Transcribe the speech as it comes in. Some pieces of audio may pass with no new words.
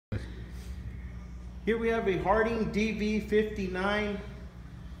Here we have a Hardinge DV-59,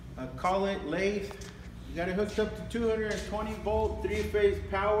 call it lathe. You got it hooked up to 220 volt, 3-phase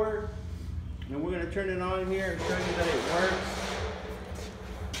power. And we're gonna turn it on here and show you that it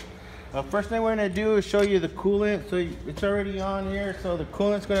works. First thing we're gonna do is show you the coolant. So it's already on here, so the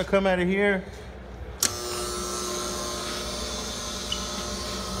coolant's gonna come out of here. So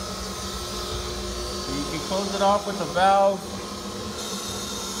you can close it off with a valve.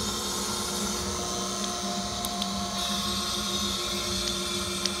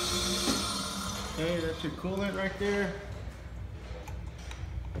 Okay, that's your coolant right there.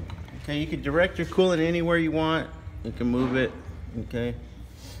 Okay, you can direct your coolant anywhere you want. You can move it, okay.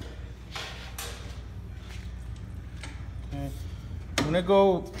 I'm gonna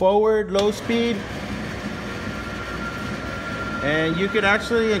go forward, low speed. And you could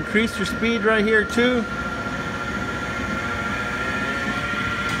actually increase your speed right here too.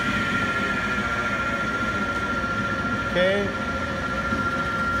 Okay.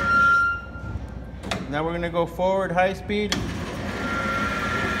 Now we're gonna go forward, high speed.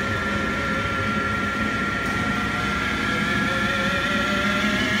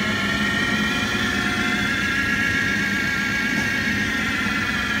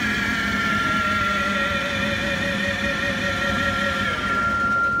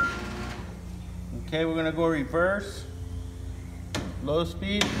 Okay, we're gonna go reverse, low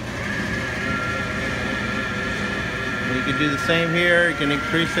speed. And you can do the same here. You can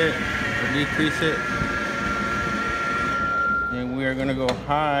increase it or decrease it. And we are gonna go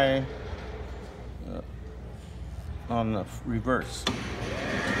high on the reverse.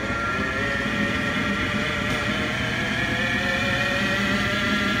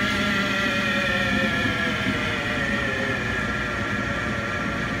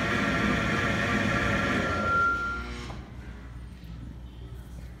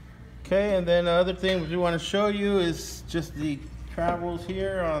 Okay, and then the other thing we want to show you is just the travels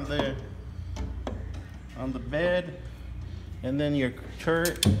here on the bed, and then your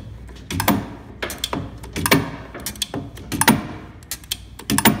turret.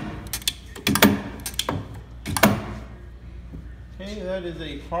 Okay, that is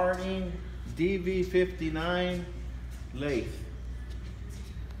a Hardinge DV-59 lathe.